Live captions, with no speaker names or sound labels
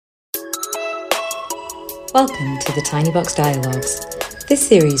Welcome to the TinyBox Dialogues. This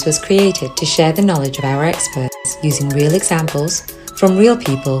series was created to share the knowledge of our experts using real examples from real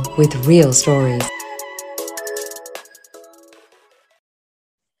people with real stories.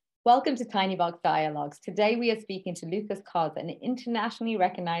 Welcome to TinyBox Dialogues. Today we are speaking to Lucas Cos, an internationally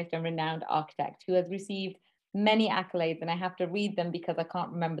recognized and renowned architect who has received many accolades, and I have to read them because I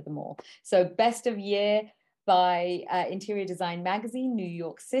can't remember them all. So Best of Year by Interior Design Magazine, New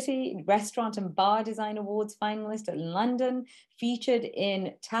York City, Restaurant and Bar Design Awards finalist in London, featured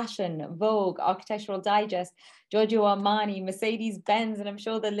in Taschen, Vogue, Architectural Digest, Giorgio Armani, Mercedes-Benz, and I'm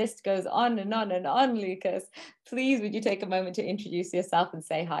sure the list goes on and on and on, Lucas. Please, would you take a moment to introduce yourself and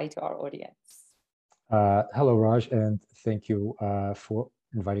say hi to our audience? Hello, Raj, and thank you for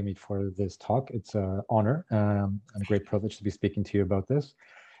inviting me for this talk. It's an honor and a great privilege to be speaking to you about this.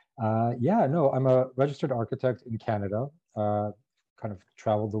 I'm a registered architect in Canada, kind of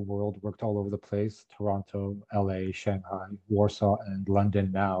traveled the world, worked all over the place, Toronto, LA, Shanghai, Warsaw, and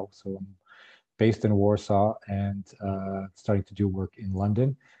London now. So I'm based in Warsaw and starting to do work in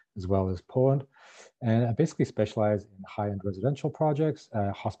London as well as Poland. And I basically specialize in high-end residential projects,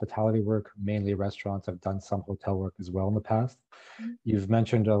 hospitality work, mainly restaurants. I've done some hotel work as well in the past. You've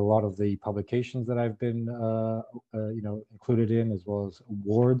mentioned a lot of the publications that I've been, included in, as well as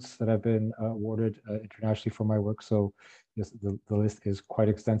awards that I've been awarded internationally for my work. So yes, the list is quite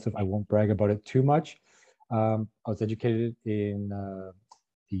extensive. I won't brag about it too much. I was educated in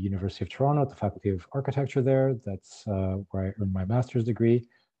the University of Toronto at the Faculty of Architecture there. That's where I earned my master's degree.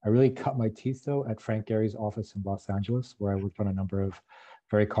 I really cut my teeth, though, at Frank Gehry's office in Los Angeles, where I worked on a number of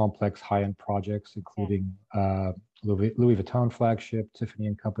very complex high-end projects, including Louis Vuitton flagship, Tiffany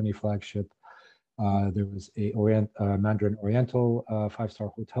and Company flagship. There was a Mandarin Oriental five-star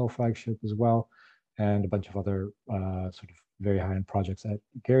hotel flagship as well, and a bunch of other sort of very high-end projects at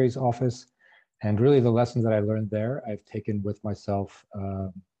Gehry's office. And really the lessons that I learned there, I've taken with myself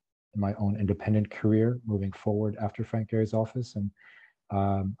in my own independent career moving forward after Frank Gehry's office. And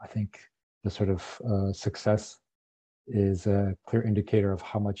I think the sort of success is a clear indicator of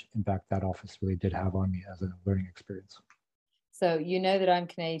how much impact that office really did have on me as a learning experience. So you know that I'm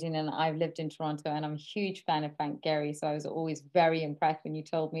Canadian and I've lived in Toronto, and I'm a huge fan of Frank Gehry. So I was always very impressed when you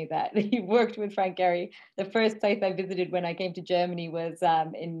told me that you worked with Frank Gehry. The first place I visited when I came to Germany was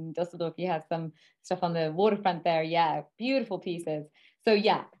in Dusseldorf. He has some stuff on the waterfront there. Yeah, beautiful pieces. So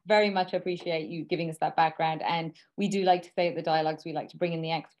yeah, very much appreciate you giving us that background. And we do like to say at the dialogues, we like to bring in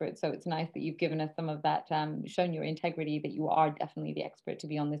the experts. So it's nice that you've given us some of that, shown your integrity, that you are definitely the expert to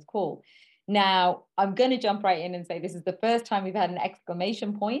be on this call. Now, I'm going to jump right in and say this is the first time we've had an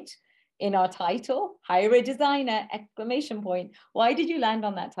exclamation point in our title, Hire a Designer, exclamation point. Why did you land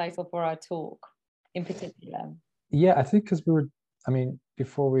on that title for our talk in particular? Yeah, I think because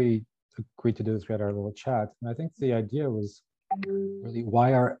before we agreed to do this, we had our little chat. And I think the idea was really,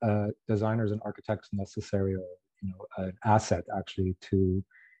 why are designers and architects necessary, or an asset actually to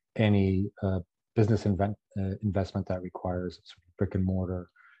any business investment that requires sort of brick and mortar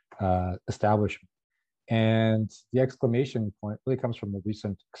establishment. And the exclamation point really comes from the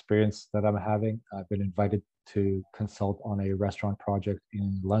recent experience that I'm having. I've been invited to consult on a restaurant project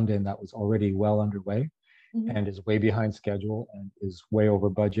in London that was already well underway and is way behind schedule and is way over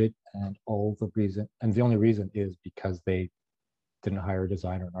budget. And the only reason is because they didn't hire a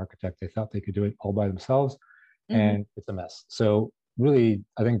designer and architect. They thought they could do it all by themselves, and it's a mess. So really,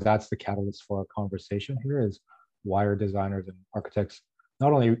 I think that's the catalyst for our conversation here, is why are designers and architects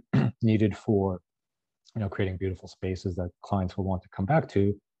not only needed for creating beautiful spaces that clients will want to come back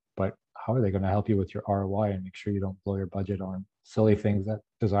to, but how are they going to help you with your ROI and make sure you don't blow your budget on silly things that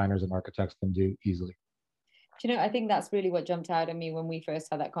designers and architects can do easily? I think that's really what jumped out at me when we first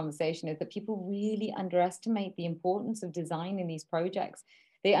had that conversation, is that people really underestimate the importance of design in these projects.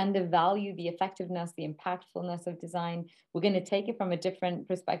 They undervalue the effectiveness, the impactfulness of design. We're going to take it from a different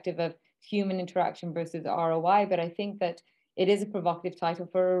perspective of human interaction versus ROI, but I think that it is a provocative title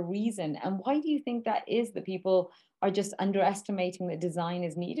for a reason. And why do you think that is, that people are just underestimating that design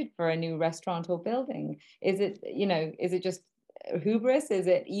is needed for a new restaurant or building? Is it just hubris? Is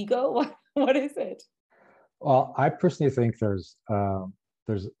it ego? What is it? Well, I personally think there's an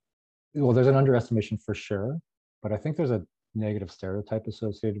underestimation for sure, but I think there's a negative stereotype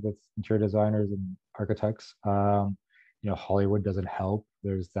associated with interior designers and architects. Hollywood doesn't help.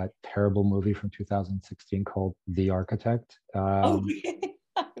 There's that terrible movie from 2016 called The Architect. I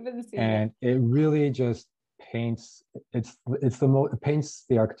haven't seen and it really just paints it paints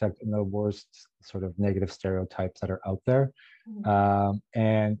the architect in the worst sort of negative stereotypes that are out there.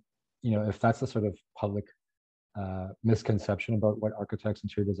 And if that's the sort of public misconception about what architects,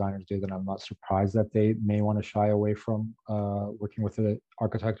 interior designers do, then I'm not surprised that they may want to shy away from working with an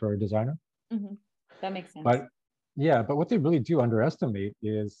architect or a designer. Mm-hmm. That makes sense. But yeah, but what they really do underestimate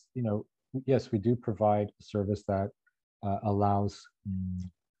is, yes, we do provide a service that allows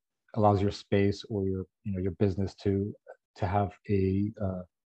your space or your business to have a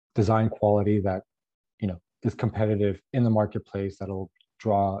design quality that is competitive in the marketplace, that'll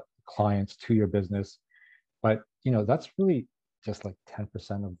draw clients to your business. But that's really just like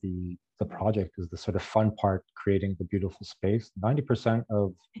 10% of the project, is the sort of fun part, creating the beautiful space. 90%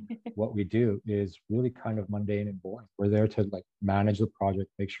 of what we do is really kind of mundane and boring. We're there to like manage the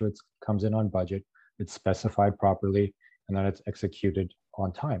project, make sure it comes in on budget, it's specified properly, and then it's executed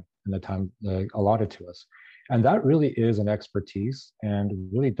on time in the time allotted to us. And that really is an expertise, and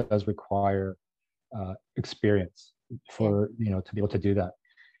really does require experience for to be able to do that.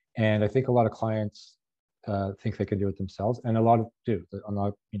 And I think a lot of clients think they can do it themselves, and a lot of do. I'm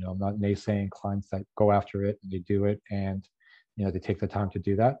not naysaying clients that go after it and they do it, and they take the time to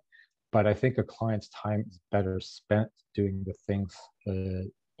do that. But I think a client's time is better spent doing the things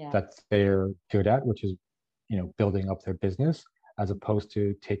that they're good at, which is building up their business, as opposed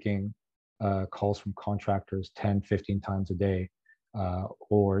to taking calls from contractors 10, 15 times a day,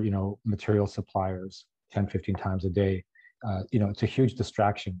 or material suppliers 10, 15 times a day. It's a huge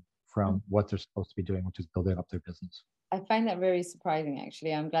distraction from what they're supposed to be doing, which is building up their business. I find that very surprising,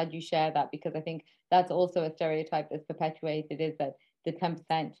 actually. I'm glad you share that, because I think that's also a stereotype that's perpetuated, is that the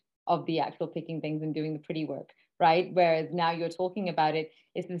 10% of the actual picking things and doing the pretty work, right? Whereas now you're talking about it,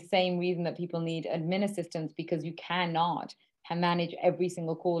 it's the same reason that people need admin assistance, because you cannot manage every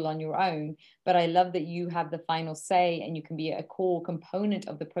single call on your own. But I love that you have the final say, and you can be a core component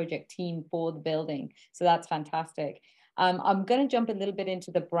of the project team for the building. So that's fantastic. I'm going to jump a little bit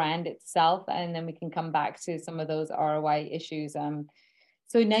into the brand itself, and then we can come back to some of those ROI issues.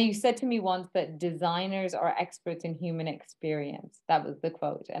 So now, you said to me once that designers are experts in human experience. That was the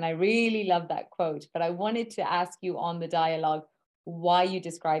quote. And I really love that quote. But I wanted to ask you on the dialogue why you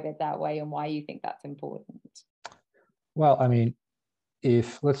describe it that way and why you think that's important. Well, I mean,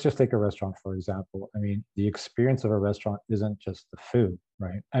 let's just take a restaurant, for example. I mean, the experience of a restaurant isn't just the food,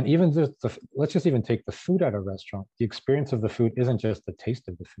 right? And even just let's just even take the food at a restaurant. The experience of the food isn't just the taste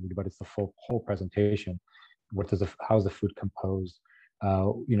of the food, but it's the whole presentation. How's the food composed?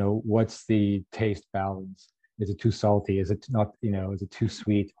 What's the taste balance? Is it too salty? Is it not? Is it too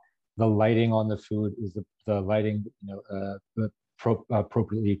sweet? The lighting on the food, is the lighting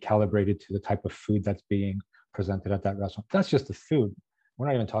appropriately calibrated to the type of food that's being presented at that restaurant? That's just the food. We're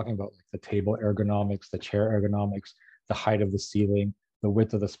not even talking about like the table ergonomics, the chair ergonomics, the height of the ceiling, the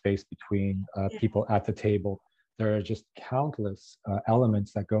width of the space between people at the table. There are just countless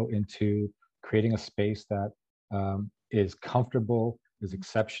elements that go into creating a space that is comfortable, is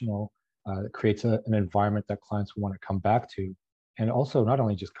exceptional, creates an environment that clients want to come back to, and also not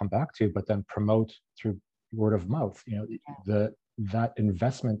only just come back to, but then promote through word of mouth. That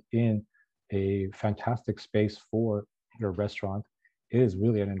investment in a fantastic space for your restaurant is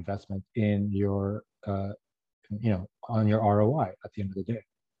really an investment in your on your ROI at the end of the day.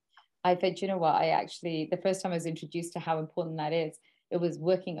 I think, the first time I was introduced to how important that is, it was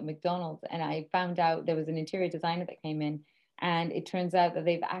working at McDonald's, and I found out there was an interior designer that came in, and it turns out that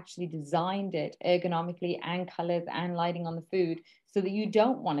they've actually designed it ergonomically, and colors and lighting on the food, so that you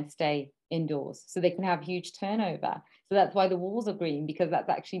don't want to stay indoors, so they can have huge turnover. So that's why the walls are green, because that's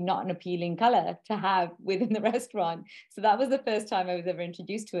actually not an appealing color to have within the restaurant. So that was the first time I was ever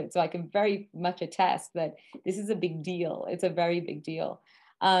introduced to it. So I can very much attest that this is a big deal. It's a very big deal.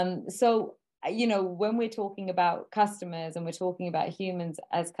 So when we're talking about customers and we're talking about humans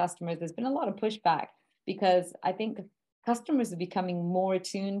as customers, there's been a lot of pushback, because I think customers are becoming more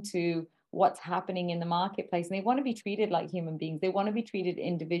attuned to what's happening in the marketplace, and they want to be treated like human beings. They want to be treated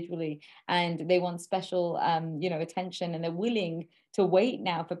individually, and they want special attention, and they're willing to wait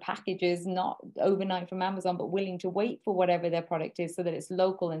now for packages, not overnight from Amazon, but willing to wait for whatever their product is, so that it's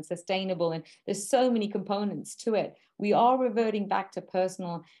local and sustainable. And there's so many components to it. We are reverting back to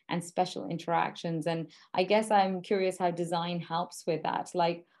personal and special interactions. And I guess I'm curious how design helps with that.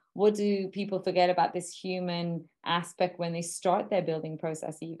 Like, what do people forget about this human aspect when they start their building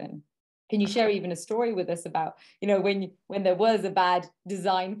process even? Can you share even a story with us about, when there was a bad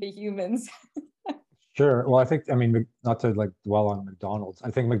design for humans? Sure. Well, I mean, not to like dwell on McDonald's. I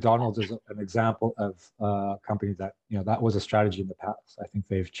think McDonald's is an example of a company that, that was a strategy in the past. I think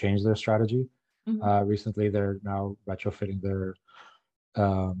they've changed their strategy. Recently. They're now retrofitting their,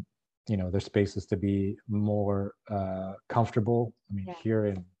 their spaces to be more comfortable. I mean, here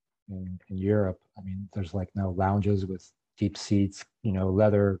in in Europe. I mean, there's like now lounges with deep seats,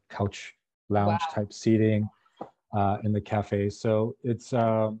 leather couch lounge Wow. type seating in the cafes. So it's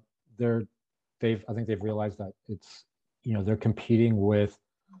they're I think they've realized that it's they're competing with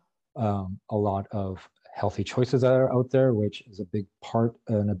a lot of healthy choices that are out there, which is a big part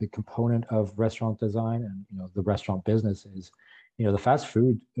and a big component of restaurant design. And the restaurant business is, the fast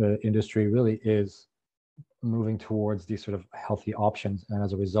food industry really is moving towards these sort of healthy options, and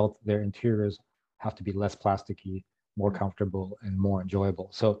as a result, their interiors have to be less plasticky, more comfortable, and more enjoyable.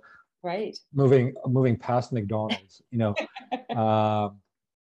 So, Right. moving past McDonald's,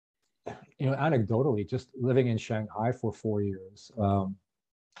 anecdotally, just living in Shanghai for 4 years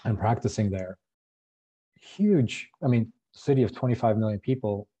and practicing there, huge. I mean, city of 25 million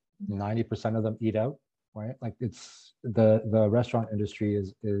people, 90% of them eat out, right? Like it's the restaurant industry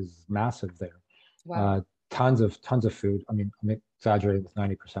is massive there. Wow. Tons of food. I mean, I'm exaggerating with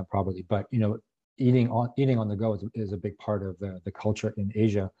 90% probably, but eating on the go is a big part of the culture in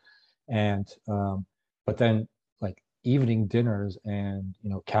Asia. And but then like evening dinners and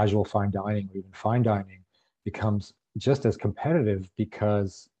casual fine dining or even fine dining becomes just as competitive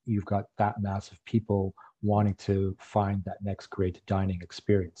because you've got that mass of people wanting to find that next great dining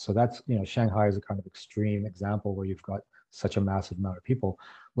experience. So that's, Shanghai is a kind of extreme example where you've got such a massive amount of people.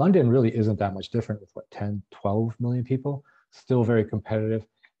 London really isn't that much different with 10, 12 million people, still very competitive.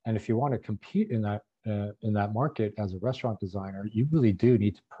 And if you want to compete in that market as a restaurant designer, you really do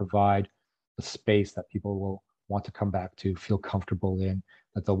need to provide a space that people will want to come back to, feel comfortable in,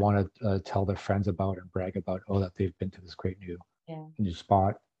 that they'll want to tell their friends about and brag about, that they've been to this great new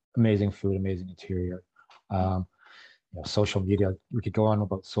spot, amazing food, amazing interior. Social media. We could go on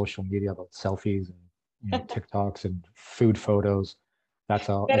about social media, about selfies and TikToks and food photos. That's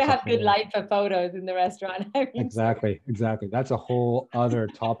a Better that's a have good whole light for photos in the restaurant. I mean, exactly. That's a whole other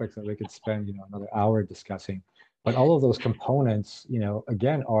topic that we could spend another hour discussing. But all of those components,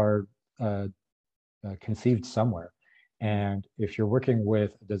 again, are conceived somewhere. And if you're working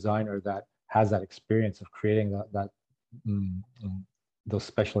with a designer that has that experience of creating those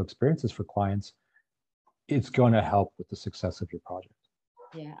special experiences for clients, it's going to help with the success of your project.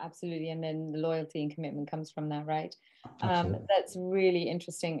 yeah, absolutely. And then the loyalty and commitment comes from that, right? Absolutely. That's really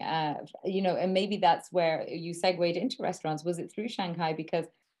interesting. And maybe that's where you segued into restaurants. Was it through Shanghai? Because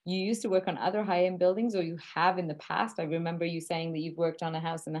you used to work on other high-end buildings, or you have in the past. I remember you saying that you've worked on a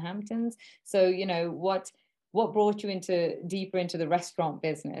house in the Hamptons. So, what brought you deeper into the restaurant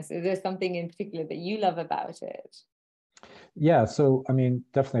business? Is there something in particular that you love about it? Yeah, so I mean,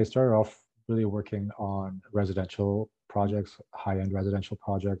 definitely I started off really working on residential projects, high-end residential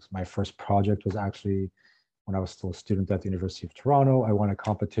projects. My first project was actually when I was still a student at the University of Toronto. I won a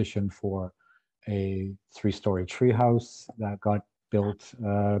competition for a 3-story treehouse that got built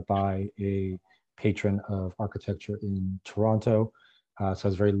by a patron of architecture in Toronto. So I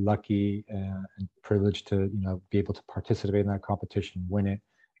was very lucky and privileged to be able to participate in that competition, win it,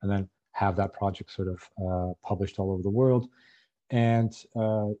 and then have that project sort of published all over the world. And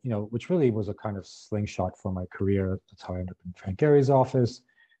which really was a kind of slingshot for my career. That's how I ended up in Frank Gehry's office,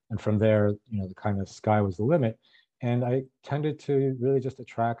 and from there, the kind of sky was the limit. And I tended to really just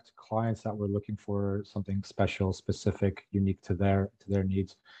attract clients that were looking for something special, specific, unique to their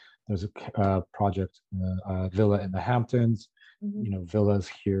needs. There's a project, a villa in the Hamptons, villas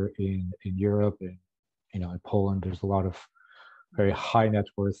here in Europe, and in Poland. There's a lot of very high net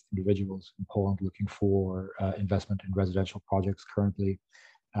worth individuals in Poland looking for investment in residential projects currently,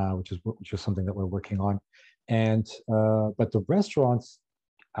 which is something that we're working on. And but the restaurants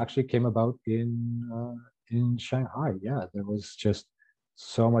actually came about in Shanghai. Yeah, there was just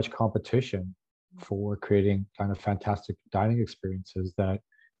so much competition for creating kind of fantastic dining experiences that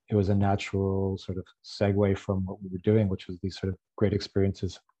it was a natural sort of segue from what we were doing, which was these sort of great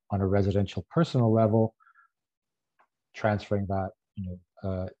experiences on a residential personal level, transferring that,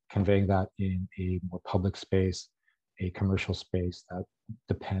 conveying that in a more public space, a commercial space that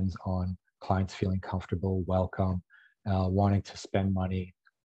depends on clients feeling comfortable, welcome, wanting to spend money,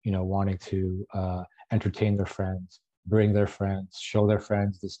 wanting to entertain their friends, bring their friends, show their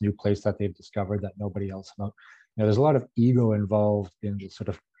friends this new place that they've discovered that nobody else knows. There's a lot of ego involved in the sort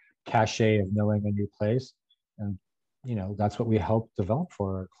of cachet of knowing a new place. And, that's what we help develop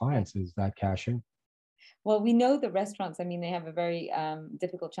for our clients, is that cachet. Well, we know that restaurants, I mean, they have a very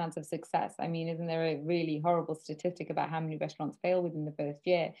difficult chance of success. I mean, isn't there a really horrible statistic about how many restaurants fail within the first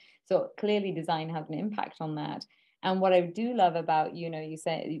year? So clearly design has an impact on that. And what I do love about, you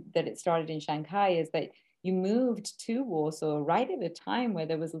say that it started in Shanghai, is that you moved to Warsaw right at a time where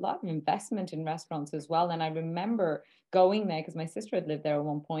there was a lot of investment in restaurants as well. And I remember going there because my sister had lived there at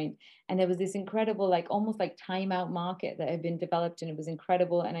one point, and there was this incredible, like almost like timeout market that had been developed, and it was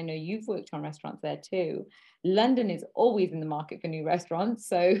incredible. And I know you've worked on restaurants there too. London is always in the market for new restaurants,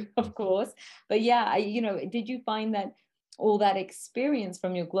 so of course. But yeah, did you find that all that experience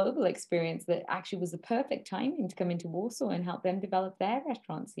from your global experience that actually was the perfect timing to come into Warsaw and help them develop their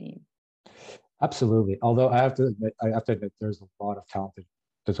restaurant scene? Absolutely. Although I have to admit, there's a lot of talented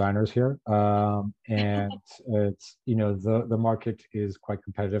designers here, and it's the market is quite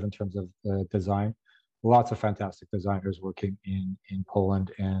competitive in terms of design. Lots of fantastic designers working in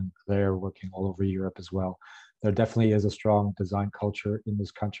Poland, and they're working all over Europe as well. There definitely is a strong design culture in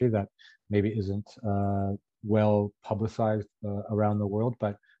this country that maybe isn't well publicized around the world,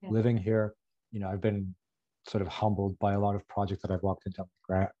 but Yeah. living here, I've been sort of humbled by a lot of projects that I've walked into.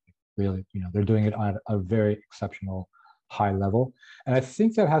 Really, they're doing it at a very exceptional high level. And I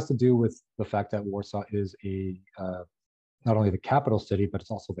think that has to do with the fact that Warsaw is not only the capital city, but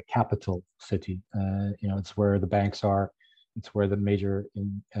it's also the capital city. It's where the banks are. It's where the major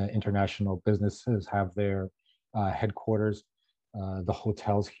international businesses have their headquarters. The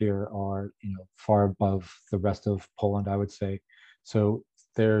hotels here are, far above the rest of Poland, I would say. So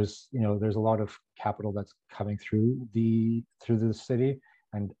there's a lot of capital that's coming through the city,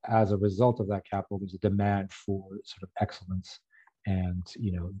 and as a result of that capital, there's a demand for sort of excellence and,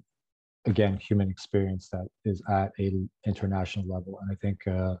 again, human experience that is at a international level. And I think,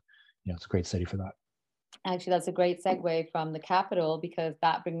 it's a great city for that. Actually, that's a great segue from the capital, because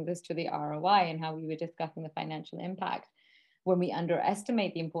that brings us to the ROI and how we were discussing the financial impact when we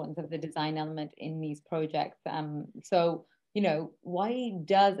underestimate the importance of the design element in these projects. So, why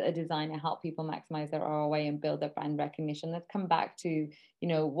does a designer help people maximize their ROI and build their brand recognition? Let's come back to,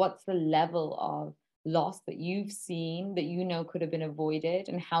 what's the level of loss that you've seen that could have been avoided,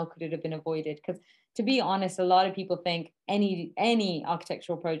 and how could it have been avoided? Because to be honest, a lot of people think any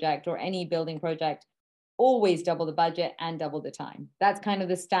architectural project or any building project always double the budget and double the time. That's kind of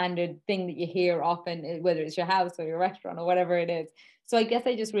the standard thing that you hear often, whether it's your house or your restaurant or whatever it is. So I guess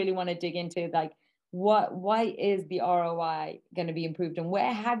I just really want to dig into, like, why is the ROI going to be improved, and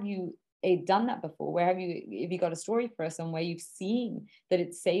where have you done that before? Have you got a story for us on where you've seen that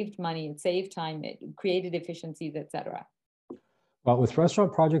it saved money, it saved time, it created efficiencies, etc.? Well, with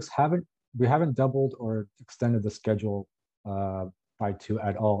restaurant projects, we haven't doubled or extended the schedule by two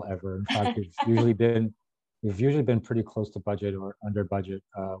at all ever. In fact, we've usually been pretty close to budget or under budget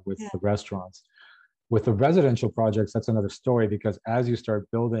with Yeah. the restaurants. With the residential projects, that's another story, because as you start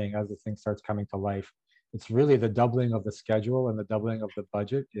building, as the thing starts coming to life, it's really the doubling of the schedule and the doubling of the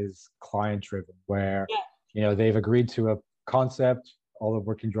budget is client driven, where they've agreed to a concept, all the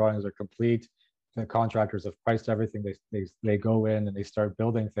working drawings are complete, the contractors have priced everything, they go in and they start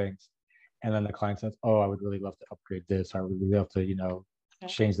building things, and then the client says, oh, I would really love to upgrade this, I would really love to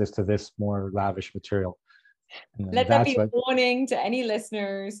change this to this more lavish material. And then Let that that's be a what warning to any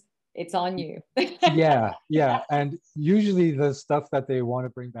listeners. It's on you. yeah. And usually the stuff that they want to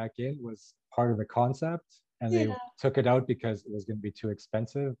bring back in was part of the concept, and they took it out because it was going to be too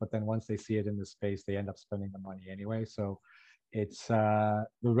expensive. But then once they see it in the space, they end up spending the money anyway. So it's I'll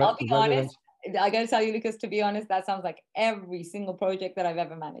be honest. I got to tell you, Lucas, to be honest, that sounds like every single project that I've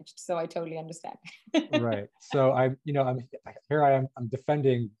ever managed. So I totally understand. Right. So I'm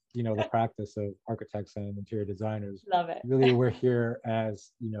defending, the practice of architects and interior designers. Love it. Really, we're here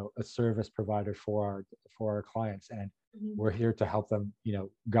as, a service provider for our clients, and we're here to help them,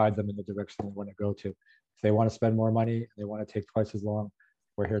 guide them in the direction they want to go to. If they want to spend more money, they want to take twice as long,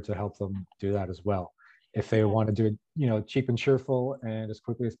 we're here to help them do that as well. If they want to do it, cheap and cheerful and as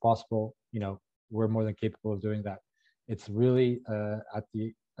quickly as possible, we're more than capable of doing that. It's really at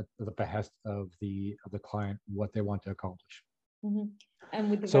the behest of the client, what they want to accomplish. And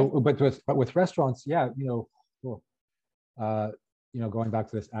with but with restaurants, cool. Going back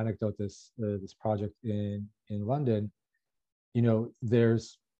to this anecdote, this project in London,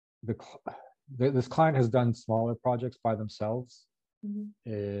 there's this client has done smaller projects by themselves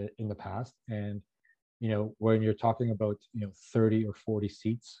in the past, and when you're talking about 30 or 40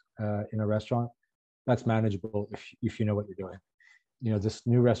 seats in a restaurant, that's manageable if you know what you're doing. This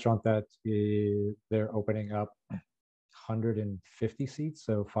new restaurant that they're opening up, 150 seats,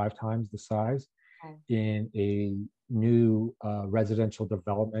 so 5 times the size, in a new residential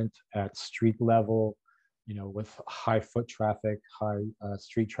development at street level, with high foot traffic, high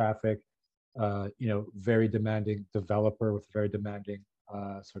street traffic, very demanding developer with very demanding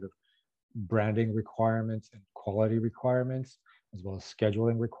sort of branding requirements and quality requirements, as well as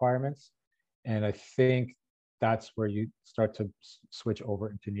scheduling requirements. And I think that's where you start to switch over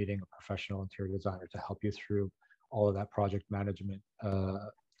into needing a professional interior designer to help you through all of that project management,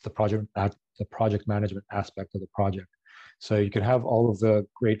 the project management aspect of the project. So you can have all of the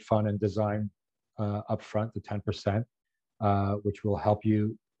great fun and design upfront, the 10%, which will help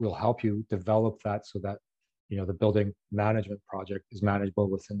you develop that so that the building management project is manageable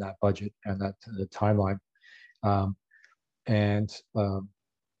within that budget and that the timeline. Um, and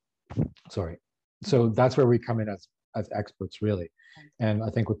sorry, so that's where we come in as experts, really. And I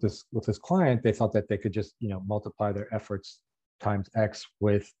think with this client, they thought that they could just multiply their efforts times X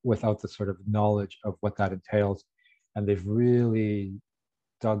without the sort of knowledge of what that entails, and they've really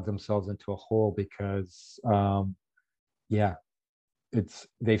dug themselves into a hole because yeah,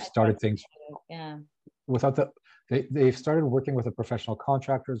 they've started things Yeah. without they've started working with a professional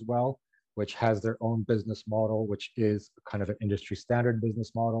contractor as well, which has their own business model, which is kind of an industry standard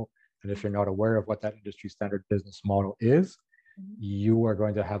business model. And if you're not aware of what that industry standard business model is, you are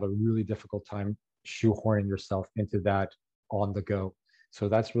going to have a really difficult time shoehorning yourself into that on the go. So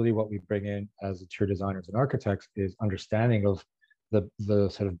that's really what we bring in as interior designers and architects, is understanding of the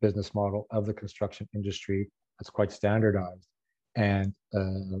sort of business model of the construction industry that's quite standardized, and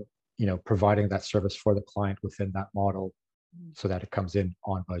providing that service for the client within that model so that it comes in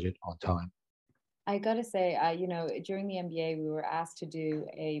on budget, on time. I gotta say, during the MBA, we were asked to do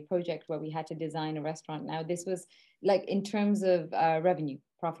a project where we had to design a restaurant. Now, this was like in terms of revenue,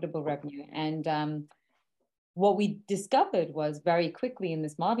 profitable revenue. And what we discovered was very quickly in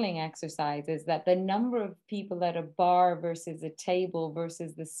this modeling exercise is that the number of people at a bar versus a table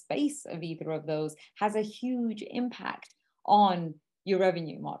versus the space of either of those has a huge impact on your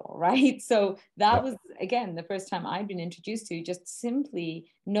revenue model, right? So that was, again, the first time I'd been introduced to just simply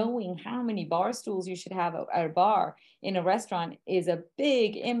knowing how many bar stools you should have at a bar in a restaurant is a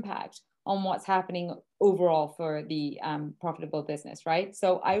big impact on what's happening overall for the profitable business, right?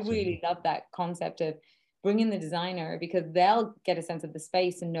 So I really love that concept of bringing the designer, because they'll get a sense of the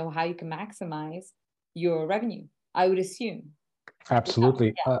space and know how you can maximize your revenue, I would assume.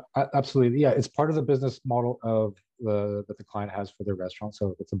 Absolutely. Yeah. Absolutely. Yeah. It's part of the business model that the client has for their restaurant.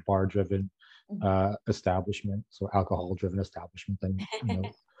 So if it's a bar driven establishment, so alcohol driven establishment,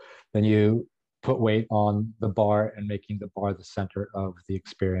 then you put weight on the bar and making the bar the center of the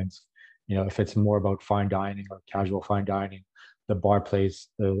experience. If it's more about fine dining or casual fine dining, the bar plays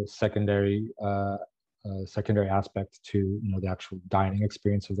the secondary aspect to the actual dining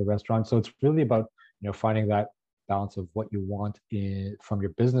experience of the restaurant. So it's really about finding that balance of what you want from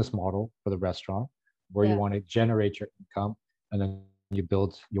your business model for the restaurant, where you want to generate your income, and then you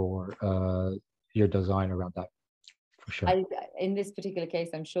build your design around that, for sure. In this particular case,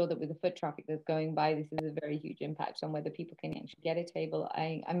 I'm sure that with the foot traffic that's going by, this is a very huge impact on whether people can actually get a table.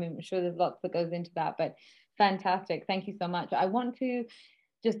 I'm sure there's lots that goes into that, but fantastic. Thank you so much. I want to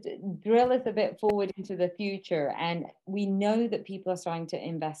just drill us a bit forward into the future. And we know that people are starting to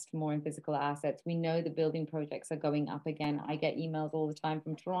invest more in physical assets. We know the building projects are going up again. I get emails all the time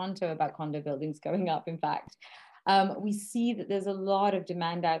from Toronto about condo buildings going up, in fact. We see that there's a lot of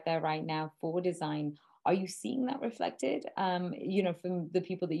demand out there right now for design. Are you seeing that reflected, from the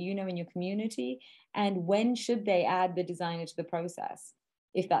people that you know in your community? And when should they add the designer to the process,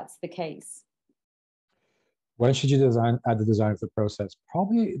 if that's the case? When should you add the design to the process?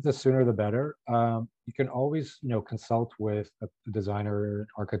 Probably the sooner the better. You can always, consult with a designer,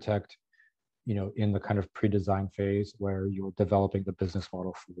 architect, in the kind of pre-design phase where you're developing the business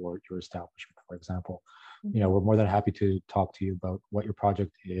model for your establishment, for example. We're more than happy to talk to you about what your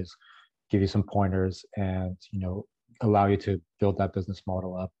project is, give you some pointers, and allow you to build that business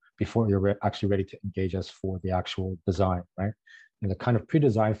model up before you're actually ready to engage us for the actual design, right? In the kind of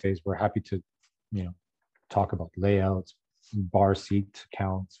pre-design phase, we're happy to talk about layouts, bar seat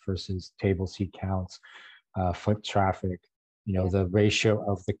counts versus table seat counts, foot traffic, the ratio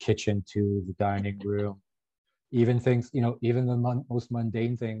of the kitchen to the dining room, even things, even the most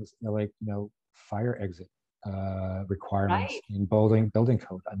mundane things, like fire exit requirements in building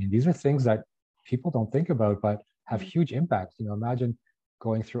code. I mean, these are things that people don't think about, but have huge impacts. Imagine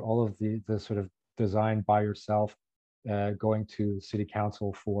going through all of the sort of design by yourself, going to city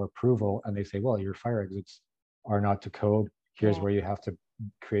council for approval, and they say, well, your fire exits are not to code. Here's where you have to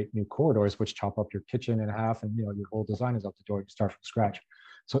create new corridors, which chop up your kitchen in half, and your whole design is out the door. You start from scratch.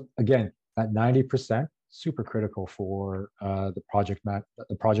 So again, that 90%, super critical for the project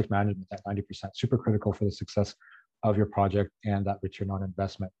management. That 90%, super critical for the success of your project and that return on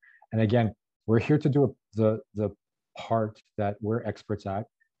investment. And again, we're here to do the part that we're experts at,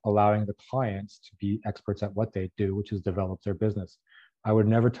 allowing the clients to be experts at what they do, which is develop their business. I would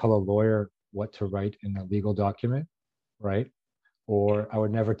never tell a lawyer what to write in a legal document, right? Or I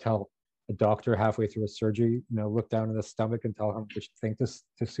would never tell a doctor halfway through a surgery, look down in the stomach and tell him which thing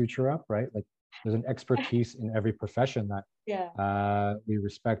to suture up, right? Like there's an expertise in every profession that Yeah. we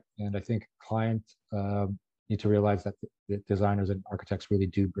respect. And I think clients need to realize that the designers and architects really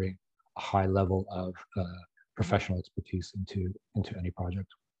do bring a high level of professional expertise into any project.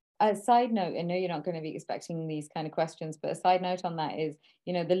 A side note, I know you're not going to be expecting these kind of questions, but a side note on that is,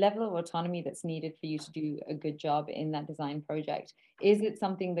 the level of autonomy that's needed for you to do a good job in that design project. Is it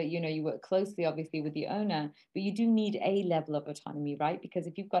something that, you work closely, obviously, with the owner, but you do need a level of autonomy, right? Because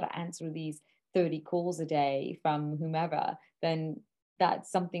if you've got to answer these 30 calls a day from whomever, then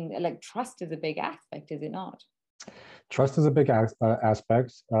that's something like trust is a big aspect, is it not? Trust is a big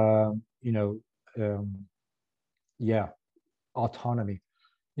aspect. Yeah, autonomy.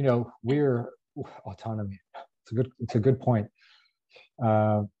 We're autonomy. It's a good point.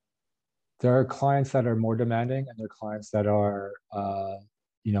 There are clients that are more demanding, and there are clients that are,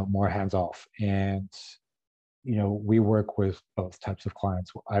 more hands off. And we work with both types of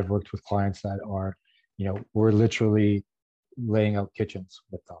clients. I've worked with clients that are, we're literally laying out kitchens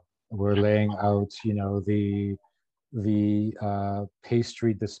with them. We're laying out, the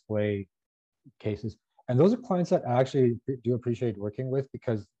pastry display cases. And those are clients that I actually do appreciate working with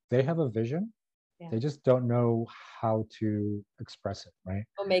because they have a vision. Yeah. They just don't know how to express it, right?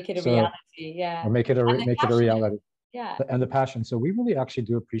 Or make it a reality, yeah. Or make it a reality. Yeah. And the passion. So we really actually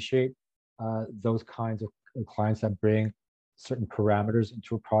do appreciate those kinds of clients that bring certain parameters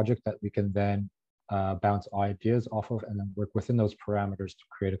into a project that we can then bounce ideas off of and then work within those parameters to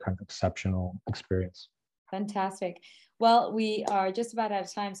create a kind of exceptional experience. Fantastic. Well, we are just about out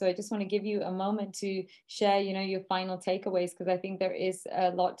of time, so I just want to give you a moment to share, your final takeaways, because I think there is a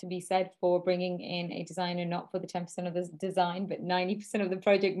lot to be said for bringing in a designer, not for the 10% of the design, but 90% of the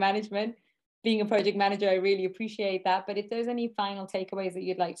project management. Being a project manager, I really appreciate that. But if there's any final takeaways that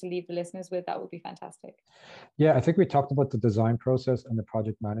you'd like to leave the listeners with, that would be fantastic. Yeah, I think we talked about the design process and the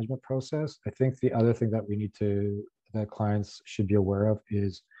project management process. I think the other thing that that clients should be aware of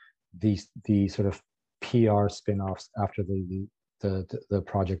is the sort of PR spin-offs after the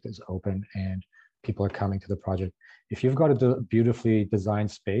project is open and people are coming to the project. If you've got a beautifully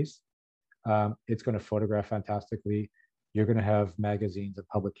designed space, it's going to photograph fantastically. You're going to have magazines and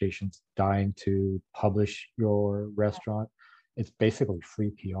publications dying to publish your restaurant. It's basically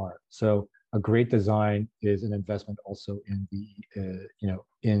free PR. So a great design is an investment also in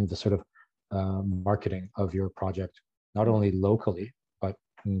the sort of marketing of your project, not only locally but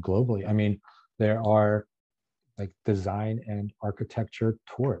globally. I mean, there are like design and architecture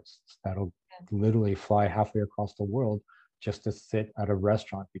tourists that'll literally fly halfway across the world just to sit at a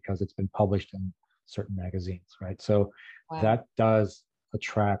restaurant because it's been published in certain magazines, right? So that does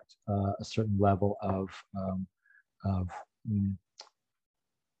attract a certain level of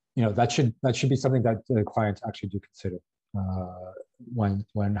that should be something that the clients actually do consider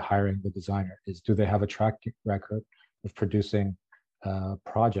when hiring the designer. Is do they have a track record of producing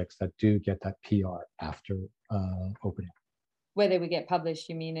projects that do get that PR after opening? Whether we get published,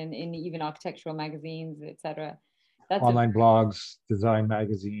 you mean, in even architectural magazines, etc. Online blogs, design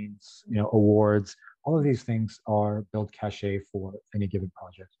magazines, awards. All of these things are build cachet for any given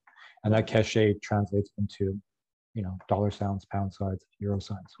project, and that cachet translates into dollar signs, pound signs, euro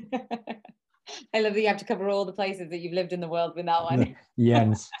signs. I love that you have to cover all the places that you've lived in the world with that one.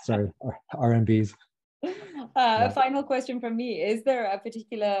 Yens, sorry, RMBs. A final question from me. Is there a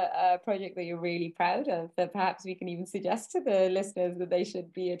particular project that you're really proud of that perhaps we can even suggest to the listeners that they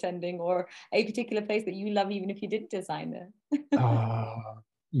should be attending, or a particular place that you love even if you didn't design there?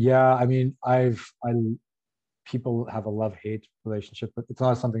 Yeah, I mean, people have a love-hate relationship, but it's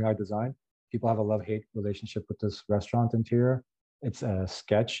not something I designed. People have a love-hate relationship with this restaurant interior. It's a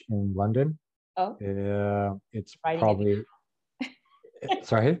sketch in London. Oh, it's probably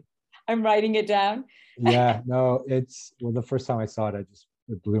sorry. I'm writing it down. Yeah, no, the first time I saw it,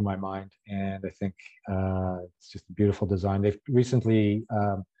 it blew my mind, and I think it's just a beautiful design. They've recently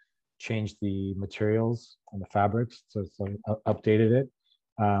changed the materials and the fabrics, so updated it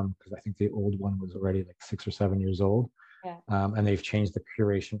because I think the old one was already like 6 or 7 years old. Yeah. And they've changed the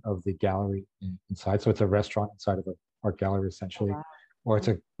curation of the gallery inside, so it's a restaurant inside of an art gallery essentially, or it's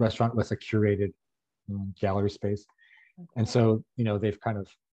a restaurant with a curated gallery space. And so they've kind of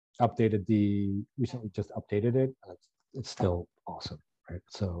recently just updated it. It's still awesome, right?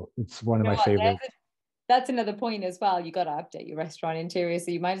 So it's one of my favorites. That's another point as well. You got to update your restaurant interior,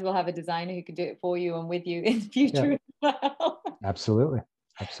 so you might as well have a designer who can do it for you and with you in the future as well. Absolutely.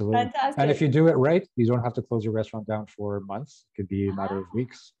 Fantastic. And if you do it right, you don't have to close your restaurant down for months. It could be a matter of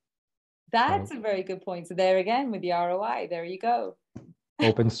weeks. That's a very good point. So there again with the ROI, there you go.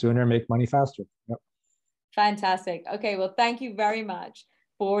 Open sooner, make money faster. Yep. Fantastic. Okay, well, thank you very much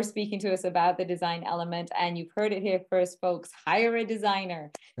for speaking to us about the design element. And you've heard it here first, folks. Hire a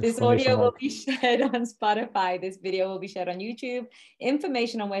designer. This audio will be shared on Spotify. This video will be shared on YouTube.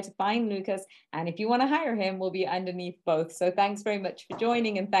 Information on where to find Lucas, and if you want to hire him, will be underneath both. So thanks very much for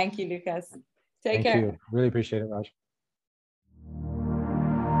joining, and thank you, Lucas. Take care. Thank you. Really appreciate it, Raj.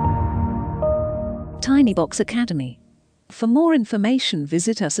 TinyBox Academy. For more information,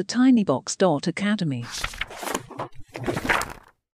 visit us at tinybox.academy.